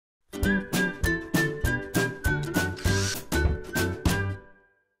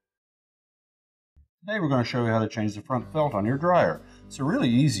Today we're going to show you how to change the front felt on your dryer. It's a really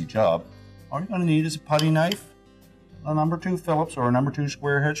easy job. All you're going to need is a putty knife, a number 2 Phillips or a number 2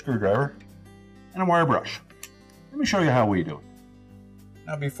 square head screwdriver, and a wire brush. Let me show you how we do it.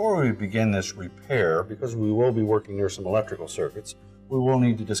 Now before we begin this repair, because we will be working near some electrical circuits, we will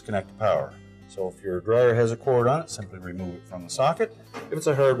need to disconnect the power. So if your dryer has a cord on it, simply remove it from the socket. If it's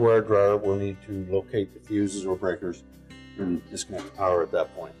a hardwired dryer, we'll need to locate the fuses or breakers and disconnect the power at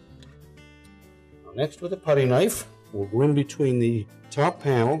that point. Now next, with a putty knife, we'll go in between the top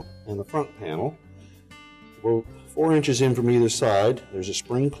panel and the front panel. About 4 inches in from either side, there's a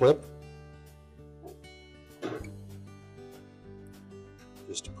spring clip.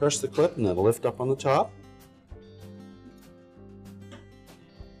 Just to press the clip and that'll lift up on the top.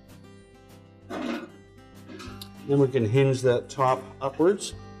 Then we can hinge that top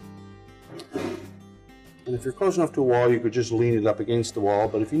upwards. And if you're close enough to a wall, you could just lean it up against the wall,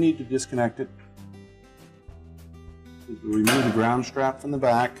 but if you need to disconnect it, you can remove the ground strap from the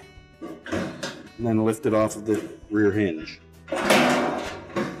back and then lift it off of the rear hinge.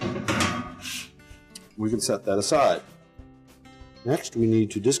 We can set that aside. Next, we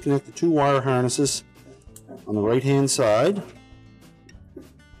need to disconnect the 2 wire harnesses on the right hand side.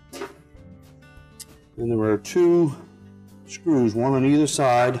 And there are 2 screws, one on either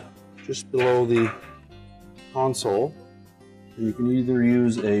side, just below the console. And you can either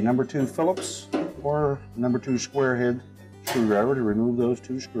use a number 2 Phillips or number 2 square head screwdriver to remove those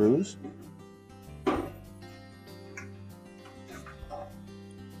 2 screws.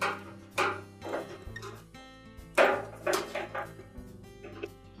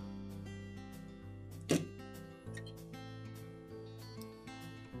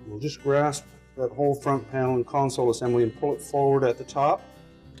 We'll just grasp that whole front panel and console assembly and pull it forward at the top.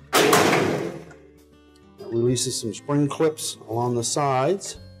 That releases some spring clips along the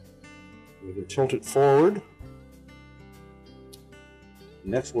sides. We can tilt it forward.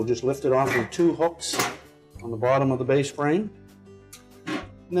 Next, we'll just lift it off with 2 hooks on the bottom of the base frame. And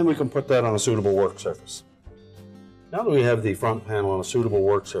then we can put that on a suitable work surface. Now that we have the front panel on a suitable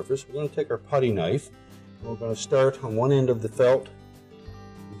work surface, we're going to take our putty knife and we're going to start on one end of the felt.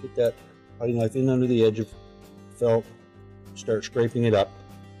 Get that putty knife in under the edge of the felt, start scraping it up.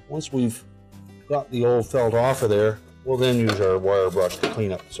 Once we've got the old felt off of there, we'll then use our wire brush to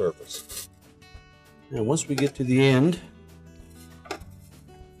clean up the surface. And once we get to the end,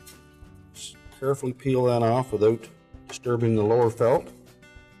 just carefully peel that off without disturbing the lower felt.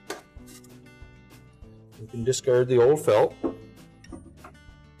 You can discard the old felt.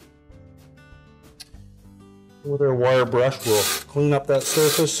 With our wire brush, we'll clean up that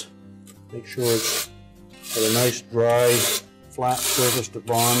surface, make sure it's got a nice dry, flat surface to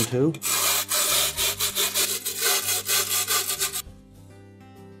bond to.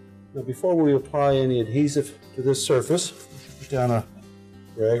 Now before we apply any adhesive to this surface, put down a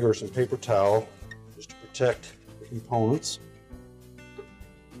rag or some paper towel just to protect the components.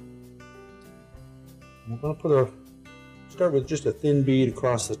 I'm going to start with just a thin bead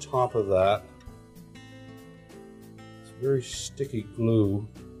across the top of that. Very sticky glue.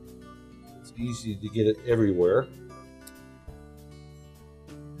 It's easy to get it everywhere.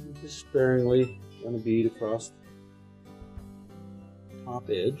 Just sparingly run a bead across the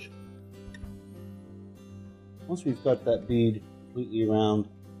top edge. Once we've got that bead completely around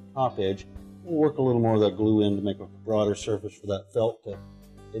the top edge, we'll work a little more of that glue in to make a broader surface for that felt to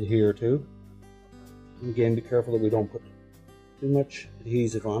adhere to. And again, be careful that we don't put too much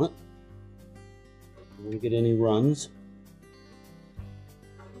adhesive on it. We won't get any runs.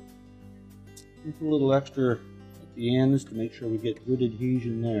 Put a little extra at the ends to make sure we get good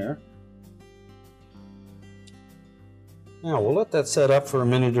adhesion there. Now we'll let that set up for a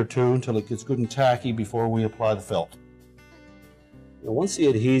minute or 2 until it gets good and tacky before we apply the felt. Now once the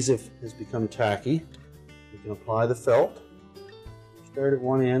adhesive has become tacky, we can apply the felt. Start at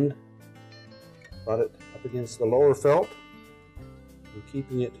one end, butt it up against the lower felt, and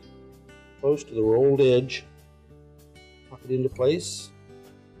keeping it close to the rolled edge, tuck it into place.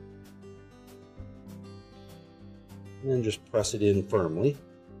 And then just press it in firmly.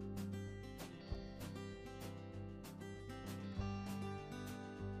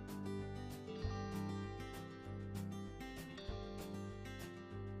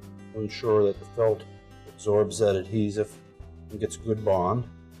 Ensure that the felt absorbs that adhesive and gets good bond.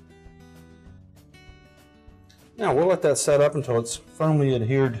 Now we'll let that set up until it's firmly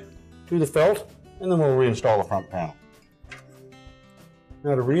adhered to the felt, and then we'll reinstall the front panel.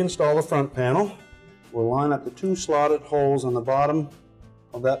 Now to reinstall the front panel, we'll line up the 2 slotted holes on the bottom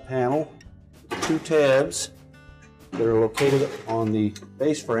of that panel, 2 tabs that are located on the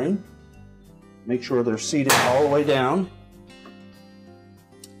base frame. Make sure they're seated all the way down.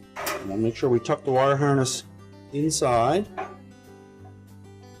 And we'll make sure we tuck the wire harness inside.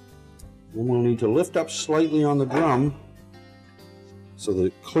 Then we'll need to lift up slightly on the drum so that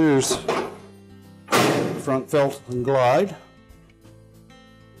it clears the front felt and glide.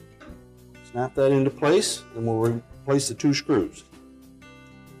 Snap that into place, and we'll replace the 2 screws.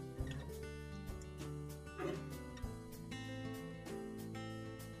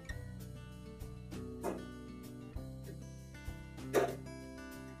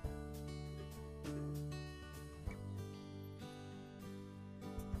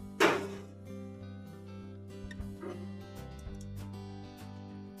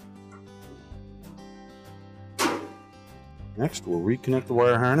 Next, we'll reconnect the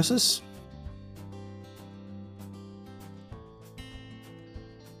wire harnesses.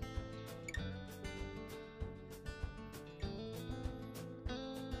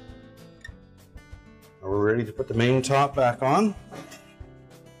 Now we're ready to put the main top back on.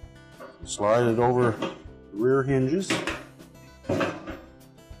 Slide it over the rear hinges.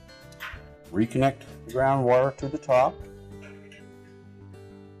 Reconnect the ground wire to the top.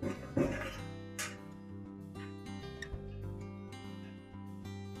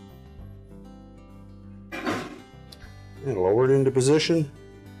 And lower it into position,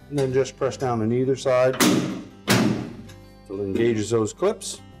 and then just press down on either side until it engages those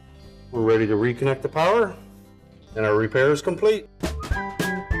clips. We're ready to reconnect the power, and our repair is complete.